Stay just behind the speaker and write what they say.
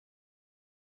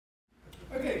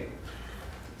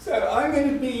So I'm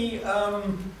going to be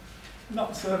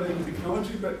not surveying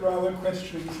technology, but rather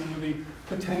questioning some of the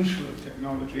potential of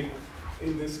technology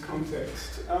in this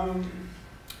context.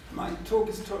 My talk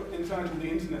is entitled The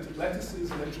Internet of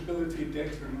Lettuces, Legibility,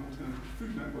 Data and Alternative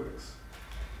Food Networks.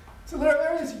 So there are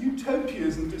various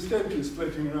utopias and dystopias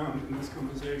floating around in this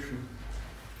conversation.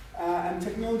 And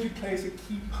technology plays a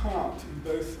key part in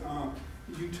both our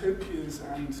utopias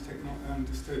and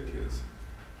dystopias.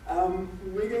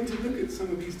 We're going to look at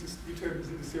some of these utopias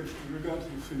and dystopias with regard to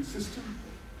the food system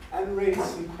and raise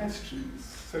some questions,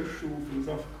 social,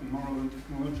 philosophical, moral, and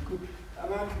technological.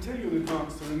 And I can tell you in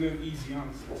advance there are no easy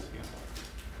answers here.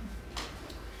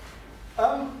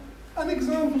 An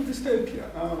example of dystopia.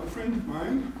 A friend of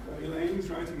mine, Elaine, is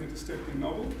writing a dystopian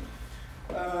novel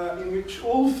in which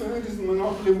all food is the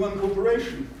monopoly of one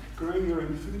corporation. Growing your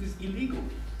own food is illegal.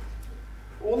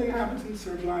 All inhabitants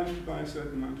are obliged to buy a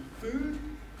certain amount of food,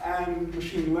 and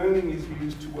machine learning is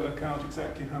used to work out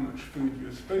exactly how much food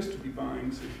you're supposed to be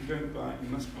buying, so if you don't buy it, you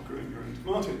must be growing your own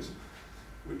tomatoes,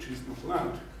 which is not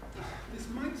allowed. This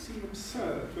might seem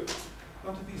absurd, but a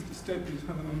lot of these dystopias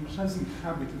have an unpleasant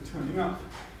habit of turning up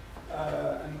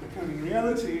and becoming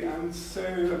reality, and so,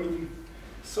 I mean,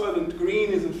 Soylent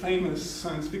Green is a famous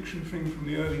science fiction thing from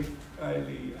the early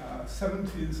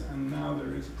 70s, and now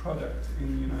there is a product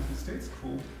in the United States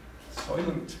called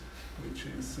Soylent, which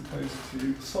is supposed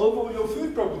to solve all your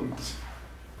food problems.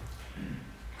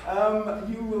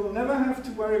 You will never have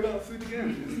to worry about food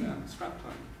again, is there?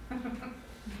 Strapline.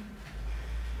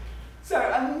 So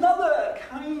another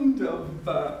kind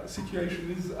of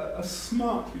situation is a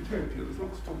smart utopia. There's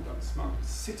lots of talk about smart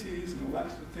cities and all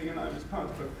that sort of thing, and I was part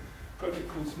of a project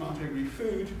called Smart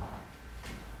Agri-Food,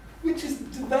 which is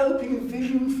developing a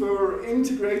vision for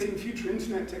integrating future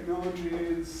internet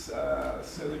technologies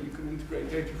so that you can integrate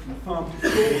data from farm to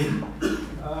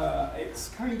fork. It's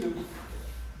kind of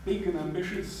big and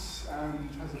ambitious and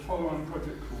has a follow-on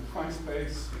project called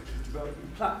PriceBase, which is developing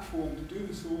a platform to do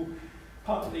this all,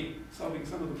 partly solving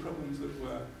some of the problems that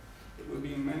were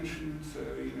being mentioned. So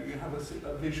you have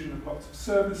a vision of lots of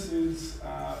services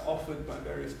offered by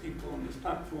various people on this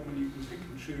platform, and you can pick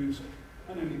and choose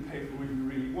and only pay for what you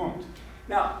really want.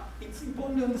 Now, it's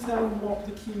important to understand what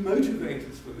the key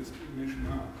motivators for this vision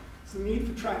are. It's the need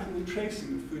for tracking and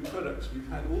tracing of food products. We've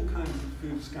had all kinds of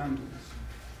food scandals,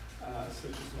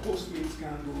 such as the horse meat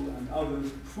scandal and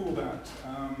others before that.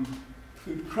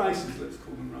 Food crises, let's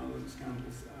call them, rather than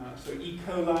scandals. So E.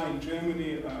 coli in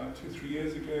Germany 2 or 3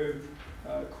 years ago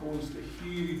caused a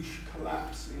huge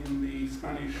collapse in the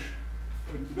Spanish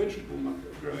vegetable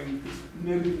growing because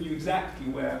nobody knew exactly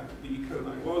where the E.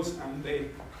 coli was, and they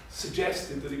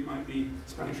suggested that it might be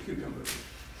Spanish cucumbers.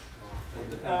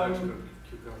 And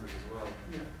cucumbers as well.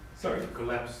 Yeah. Sorry?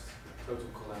 Collapsed, total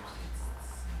collapse.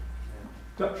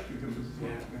 Yeah. Dutch cucumbers as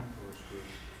well. Yeah.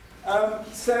 Yeah.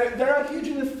 So there are huge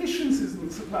inefficiencies in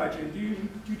the supply chain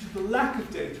due to the lack of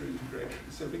data integration.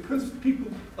 So because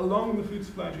people along the food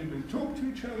supply chain don't talk to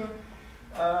each other,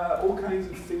 all kinds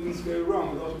of things go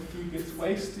wrong. A lot of food gets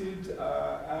wasted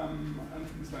and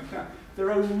things like that.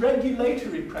 There are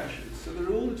regulatory pressures. So there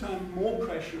are all the time more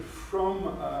pressure from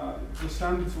the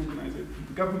standards organization,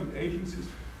 the government agencies,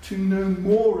 to know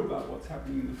more about what's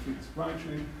happening in the food supply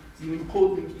chain. An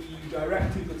important EU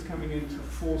directive that's coming into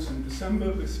force in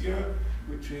December this year,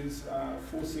 which is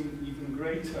forcing even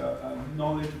greater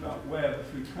knowledge about where the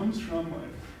food comes from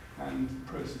and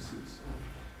processes.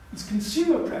 There's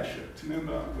consumer pressure to know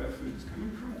about where food is coming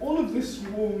from. All of this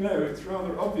you all know, it's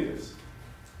rather obvious.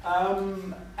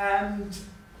 And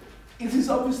it is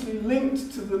obviously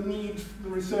linked to the need for the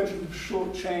resurgence of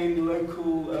short-chain,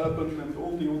 local, urban, and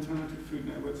all the alternative food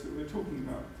networks that we're talking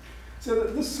about. So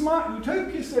the smart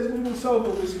utopia says we will solve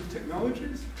all this with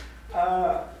technologies.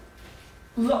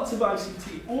 Lots of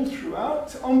ICT all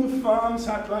throughout. On the farm,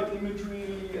 satellite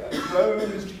imagery,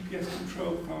 drones,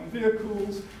 GPS-controlled farm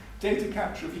vehicles, data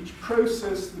capture of each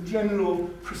process, the general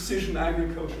precision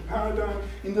agriculture paradigm.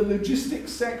 In the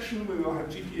logistics section, we will have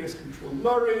GPS-controlled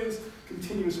lorries,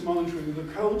 continuous monitoring of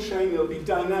the cold chain. There'll be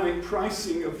dynamic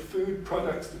pricing of food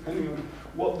products depending on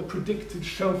what the predicted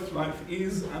shelf life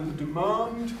is and the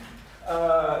demand.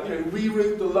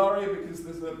 Reroute the lorry because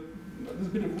there's a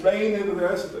bit of rain over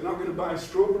there, so they're not going to buy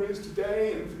strawberries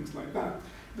today, and things like that.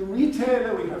 The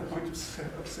retailer, we have point of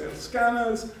sale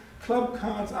scanners, club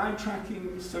cards, eye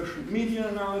tracking, social media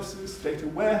analysis, data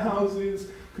warehouses,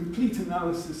 complete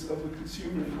analysis of the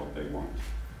consumer and what they want.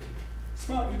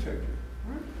 Smart utopia,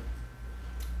 right?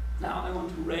 Now I want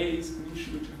to raise an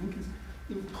issue which I think is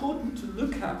important to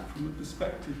look at from the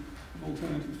perspective of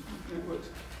alternative food networks,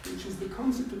 which is the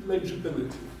concept of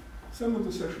legibility. Some of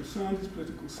the social scientists,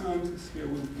 political scientists here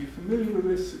will be familiar with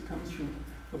this. It comes from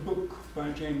a book by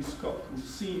James Scott called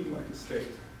Seem Like a State.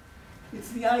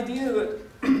 It's the idea that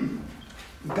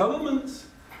governments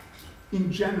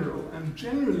in general, and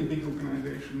generally big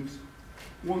organizations,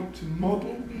 want to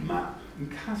model, map,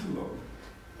 and catalogue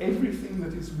everything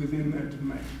that is within their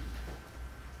domain.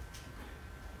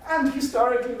 And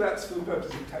historically, that's for the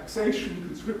purpose of taxation,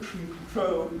 conscription,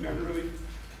 control, generally.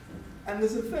 And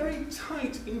there's a very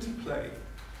tight interplay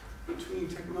between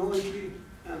technology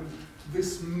and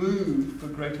this move for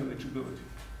greater legibility.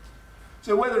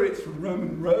 So whether it's from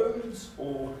Roman roads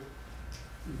or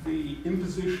the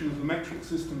imposition of the metric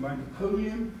system by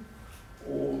Napoleon,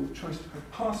 or the choice to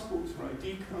have passports or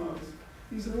ID cards,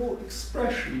 these are all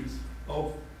expressions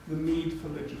of the need for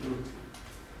legibility.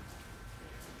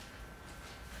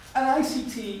 And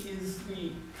ICT is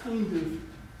the kind of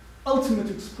ultimate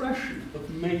expression of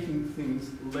making things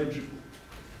legible.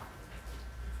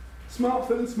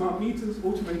 Smartphones, smart meters,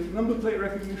 automated number plate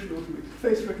recognition, automated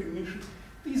face recognition,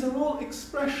 these are all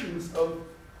expressions of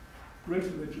greater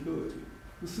legibility.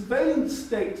 The surveillance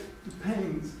state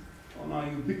depends on our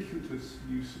ubiquitous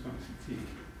use of ICT.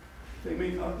 They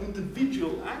make our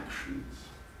individual actions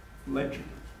legible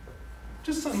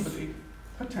to somebody,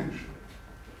 potentially.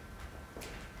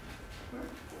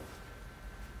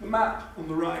 The map on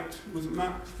the right was a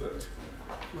map that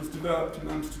was developed in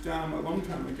Amsterdam a long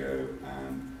time ago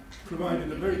and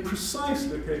provided a very precise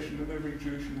location of every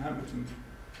Jewish inhabitant,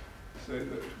 so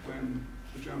that when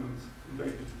the Germans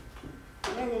invaded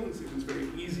the Netherlands, it was very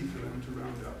easy for them to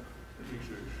round up every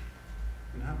Jewish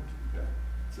inhabitant there.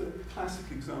 It's a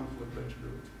classic example of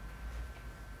legibility.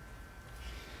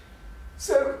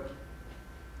 So,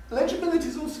 legibility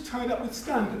is also tied up with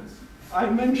standards. I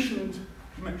mentioned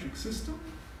the metric system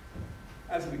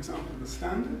as an example of a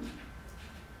standard.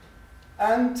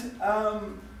 And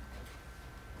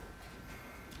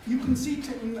you can see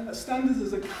standards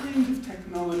as a kind of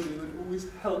technology that always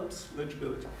helps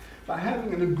legibility. By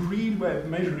having an agreed way of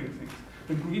measuring things,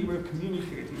 an agreed way of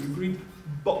communicating, an agreed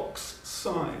box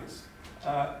size,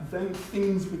 then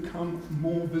things become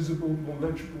more visible, more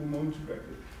legible, more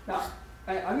integrated. Now,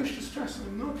 I wish to stress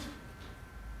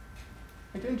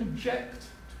I don't object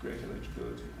to greater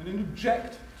legibility. I don't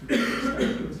object to greater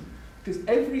standards, because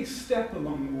every step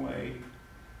along the way,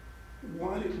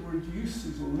 while it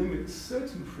reduces or limits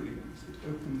certain freedoms, it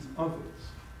opens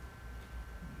others.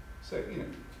 So,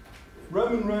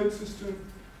 Roman road system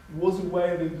was a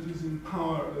way of imposing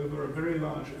power over a very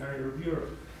large area of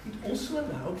Europe. It also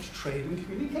allowed trade and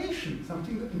communication,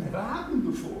 something that never happened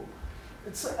before.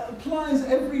 It applies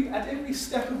at every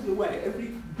step of the way.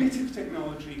 Every bit of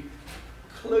technology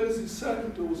closes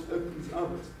certain doors, opens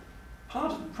others.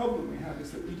 Part of the problem we have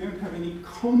is that we don't have any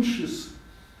conscious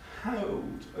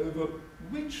hold over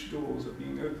which doors are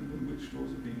being opened and which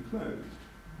doors are being closed.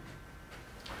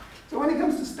 So when it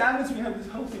comes to standards, we have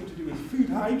this whole thing to do with food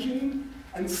hygiene,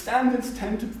 and standards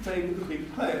tend to favour the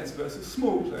big players versus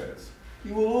small players.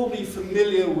 You will all be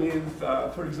familiar with,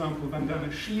 for example,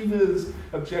 Vandana Shiva's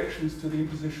objections to the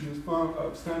imposition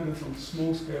of standards on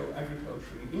small-scale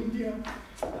agriculture in India.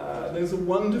 There's a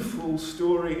wonderful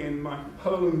story in Michael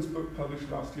Pollan's book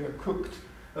published last year, Cooked,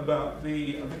 about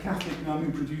the Catholic nun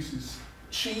who produces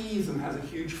cheese and has a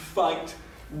huge fight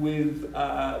with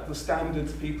the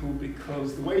standards people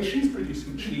because the way she's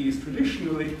producing cheese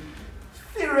traditionally,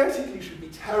 theoretically, should be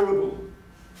terrible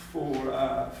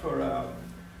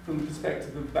from the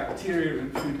perspective of bacteria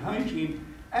and food hygiene,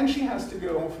 and she has to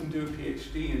go off and do a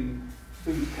PhD in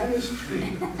food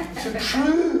chemistry to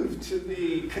prove to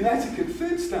the Connecticut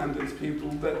food standards people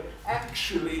that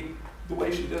actually the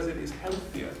way she does it is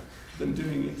healthier than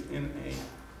doing it in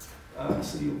a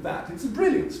sealed vat. It's a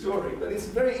brilliant story, but it's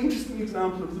a very interesting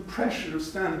example of the pressure of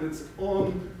standards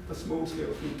on a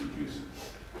small-scale food producer.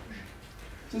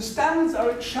 So standards are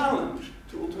a challenge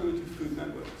to alternative food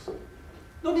networks.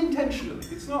 Not intentionally.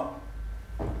 It's not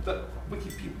that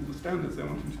wicked people with standards, they're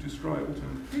wanting to destroy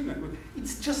alternative food networks.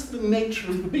 It's just the nature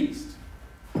of the beast.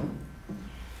 And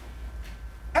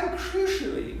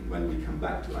crucially, when we come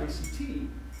back to ICT,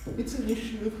 it's an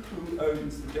issue of who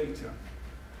owns the data.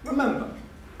 Remember,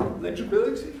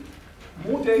 legibility,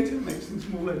 more data makes things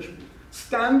more legible.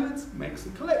 Standards makes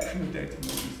the collection of data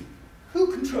more easy.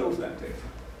 Who controls that data?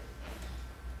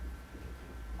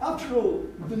 After all,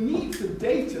 the need for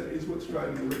data is what's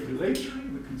driving the regulatory,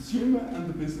 the consumer, and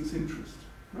the business interest,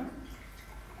 right?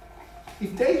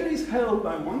 If data is held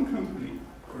by one company,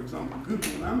 for example,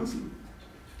 Google and Amazon,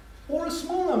 or a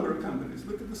small number of companies,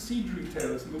 look at the seed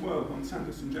retailers in the world,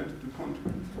 Monsanto, Syngenta, DuPont,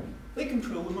 they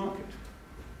control the market.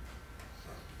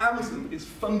 Amazon is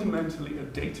fundamentally a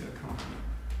data company.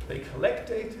 They collect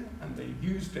data and they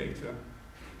use data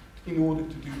in order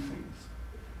to do things.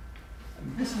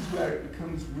 And this is where it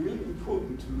becomes really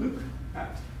important to look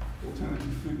at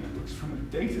alternative food networks from a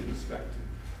data perspective.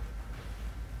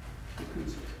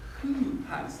 Because who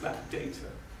has that data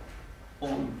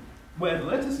on where the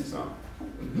lettuces are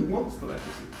and who wants the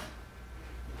lettuces?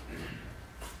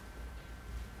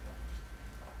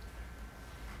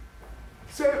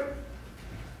 So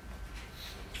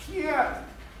here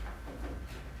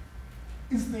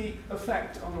is the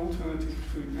effect on alternative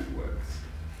food networks.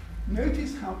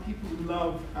 Notice how people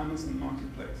love Amazon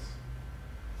Marketplace.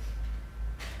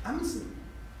 Amazon,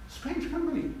 strange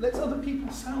company, lets other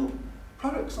people sell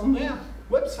products on their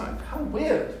website. How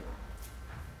weird.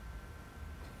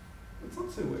 It's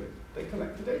not so weird. They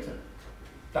collect the data.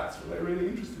 That's what they're really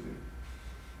interested in.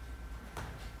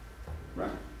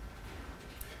 Right?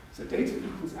 So data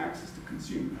equals access to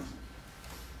consumers.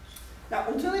 Now,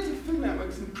 alternative food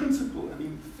networks in principle, and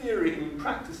in theory, and in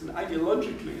practice, and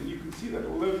ideologically, and you can see that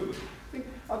all over the thing,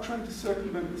 are trying to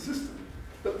circumvent the system.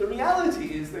 But the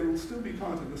reality is they will still be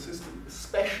part of the system,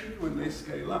 especially when they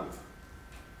scale up.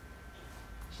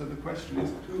 So the question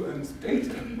is, who owns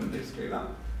data when they scale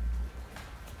up?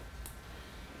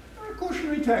 There are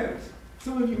cautionary tales.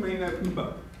 Some of you may know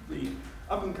Uber, the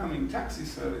up-and-coming taxi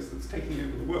service that's taking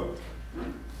over the world.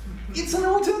 It's an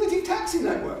alternative taxi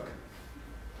network,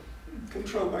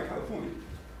 controlled by California.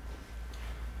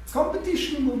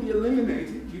 Competition will be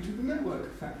eliminated due to the network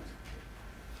effect.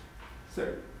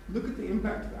 So, look at the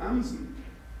impact of Amazon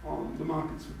on the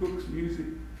markets for books, music,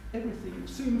 everything.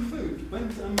 Soon food.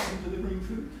 When's Amazon delivering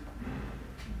food?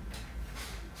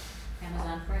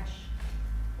 Amazon Fresh.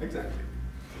 Exactly.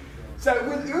 So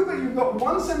with Uber, you've got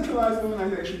one centralized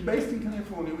organization based in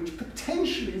California which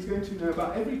potentially is going to know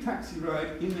about every taxi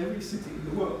ride in every city in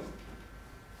the world.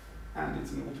 And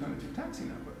it's an alternative taxi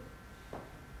network.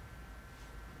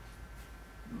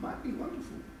 Might be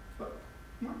wonderful, but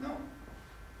might not.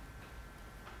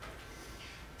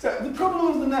 So the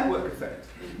problem is the network effect.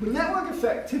 The network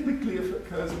effect typically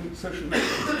occurs in social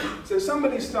networks. So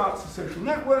somebody starts a social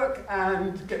network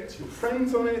and gets your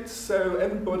friends on it, so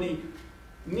everybody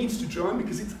needs to join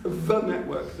because it's the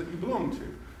network that you belong to.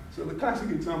 So the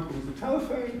classic example is the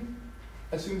telephone.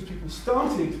 As soon as people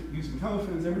started using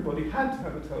telephones, everybody had to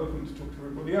have a telephone to talk to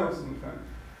everybody else on the phone.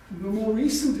 The more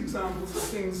recent examples are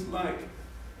things like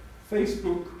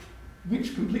Facebook,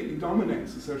 which completely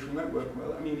dominates the social network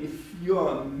world. I mean, if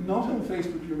you're not on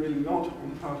Facebook, you're really not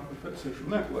on part of the social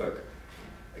network,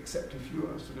 except if you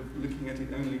are sort of looking at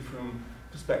it only from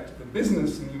the perspective of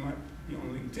business, and you might be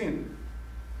on LinkedIn.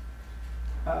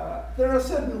 There are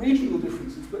certain regional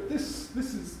differences, but this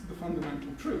is the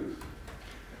fundamental truth.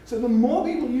 So the more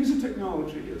people use a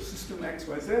technology of system X,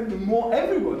 Y, Z, the more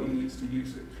everybody needs to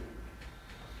use it.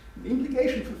 The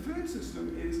implication for food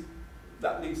system is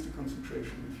that leads to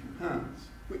concentration in few hands,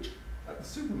 which at the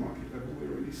supermarket level we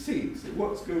already see. So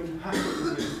what's going to happen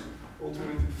with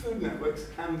alternative food networks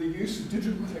and the use of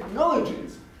digital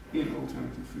technologies in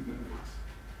alternative food networks?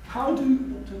 How do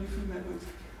alternative food networks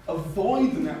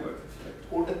avoid the network effect,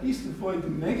 or at least avoid the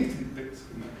negative bits of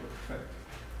the network effect?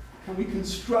 Can we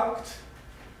construct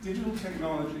digital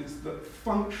technologies that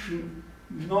function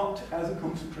not as a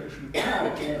concentration of power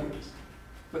always,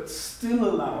 but still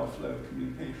allow a flow of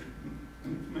communication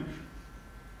and information?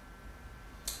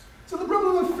 So the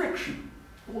problem of friction,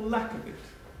 or lack of it.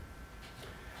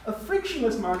 A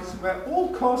frictionless market is where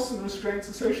all costs and restraints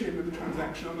associated with the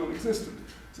transaction are non-existent.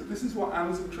 So this is what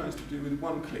Amazon tries to do with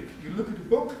one click. You look at a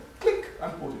book, click, I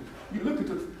bought it. You look at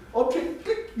an object,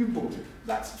 click, you bought it.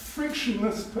 That's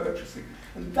frictionless purchasing.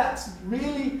 And that's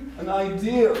really an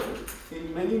ideal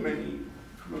in many,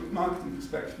 from a marketing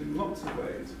perspective, in lots of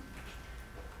ways.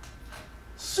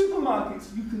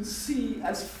 Supermarkets you can see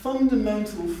as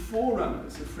fundamental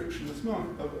forerunners of frictionless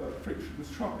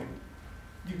shopping.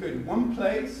 You go to one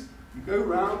place, you go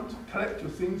around, collect your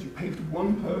things, you pay to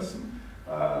one person.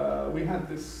 We had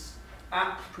this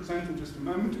app presented just a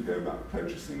moment ago about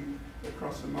purchasing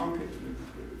across the market,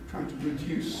 trying to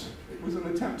reduce, it was an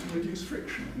attempt to reduce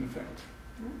friction in effect.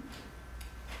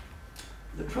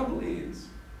 The trouble is,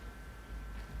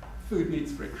 food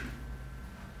needs friction.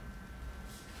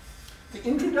 The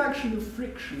introduction of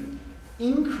friction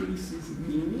increases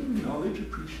meaning, knowledge,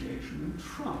 appreciation, and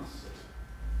trust.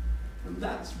 And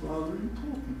that's rather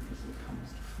important as it comes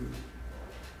to food.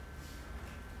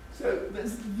 So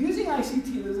using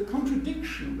ICT, there's a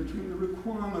contradiction between the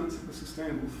requirements of a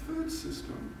sustainable food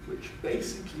system, which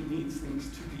basically needs things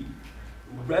to be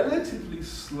relatively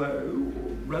slow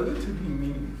or relatively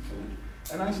meaningful,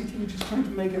 and ICT, which is trying to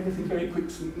make everything very quick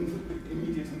and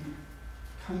immediate and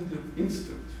kind of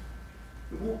instant.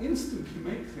 The more instant you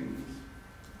make things,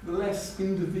 the less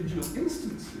individual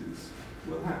instances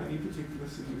will have any particular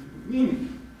significant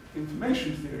meaning.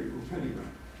 Information theory will tell you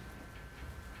that.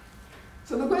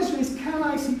 So the question is, can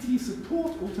ICT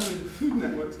support alternative food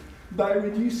networks by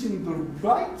reducing the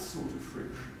right sort of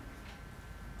friction?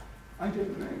 I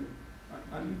don't know.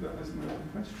 I leave that as an open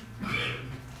question.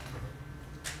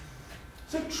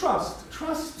 So trust.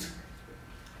 Trust,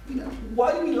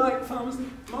 why do we like farmers'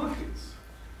 markets?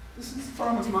 This is the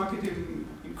farmers' market in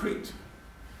Crete.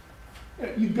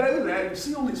 You go there, you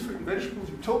see all these fruit and vegetables,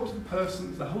 you talk to the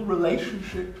person, the whole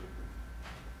relationship.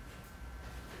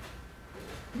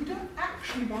 You don't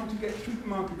actually want to get through the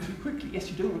market too quickly. Yes,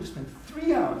 you don't want to spend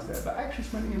 3 hours there, but actually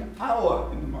spending an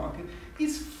hour in the market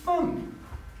is fun.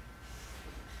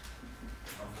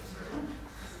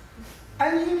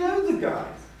 And you know the guy.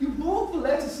 You bought the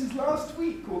lettuces last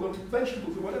week, or the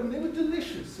vegetables, or whatever, and they were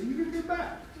delicious, so you're going to go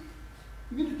back.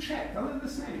 You're going to check, are they the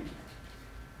same?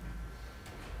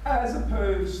 As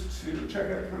opposed to a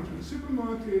checkout counter in a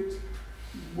supermarket,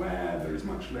 where there is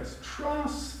much less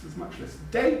trust, there's much less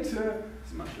data,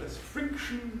 there's much less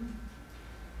friction.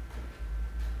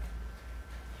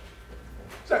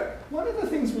 So, one of the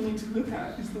things we need to look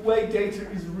at is the way data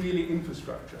is really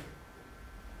infrastructure.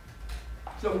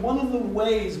 So one of the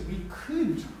ways we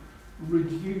could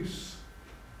reduce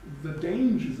the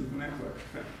dangers of the network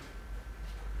effect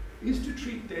is to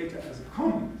treat data as a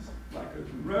commons, like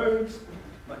open roads,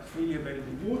 like freely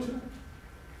available water.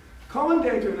 Common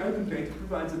data and open data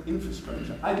provides an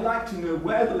infrastructure. I'd like to know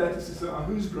where the lettuces are,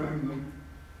 who's growing them,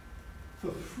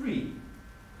 for free,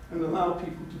 and allow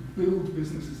people to build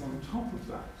businesses on top of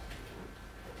that.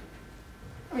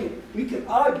 I mean, we can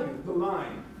argue the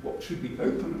line, what should be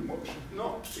open and what should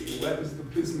not be, where is the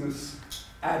business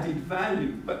added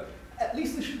value, but at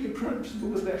least there should be a principle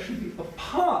that there should be a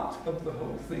part of the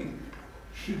whole thing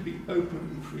should be open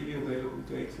and freely available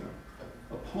data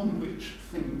upon which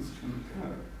things can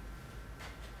occur.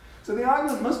 So the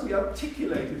argument must be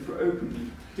articulated for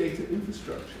open data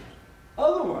infrastructure.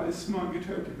 Otherwise, smart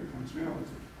utopia becomes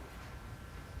reality.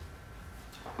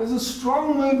 There's a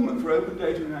strong movement for open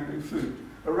data in agri-food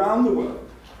around the world.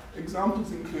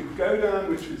 Examples include GoDown,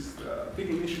 which is a big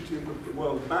initiative of the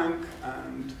World Bank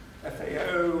and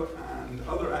FAO and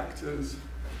other actors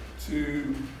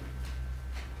to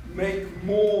make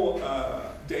more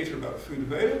data about food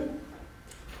available.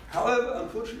 However,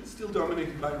 unfortunately, it's still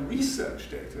dominated by research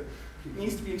data. It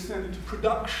needs to be extended to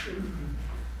production,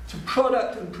 to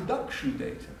product and production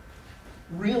data,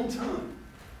 real time.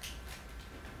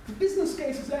 The business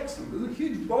case is excellent. There's a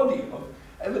huge body of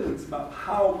evidence about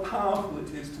how powerful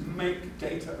it is to make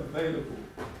data available,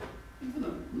 even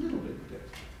a little bit of data.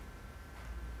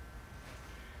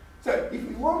 So, if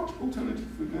we want alternative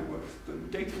food networks, then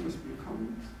data must be a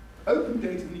commons. Open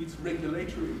data needs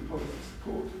regulatory and policy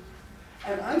support.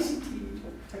 And ICT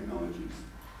technologies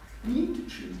need to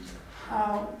choose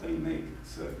how they make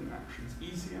certain actions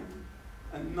easier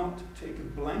and not take a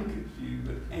blanket view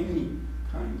that any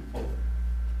kind of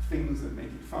things that make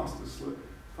it faster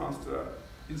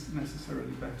is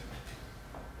necessarily better.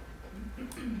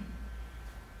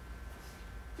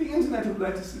 The Internet of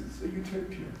Lettuces, a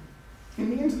utopia.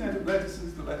 In the Internet of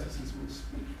Lettuces, the lettuces will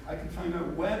speak. I can find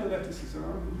out where the lettuces are,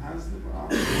 who has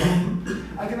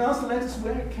them, I can ask the lettuce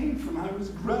where it came from, how it was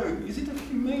grown. Is it a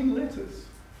humane lettuce?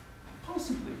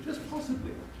 Possibly, just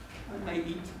possibly. I may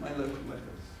eat my local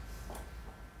lettuce.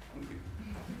 Thank you.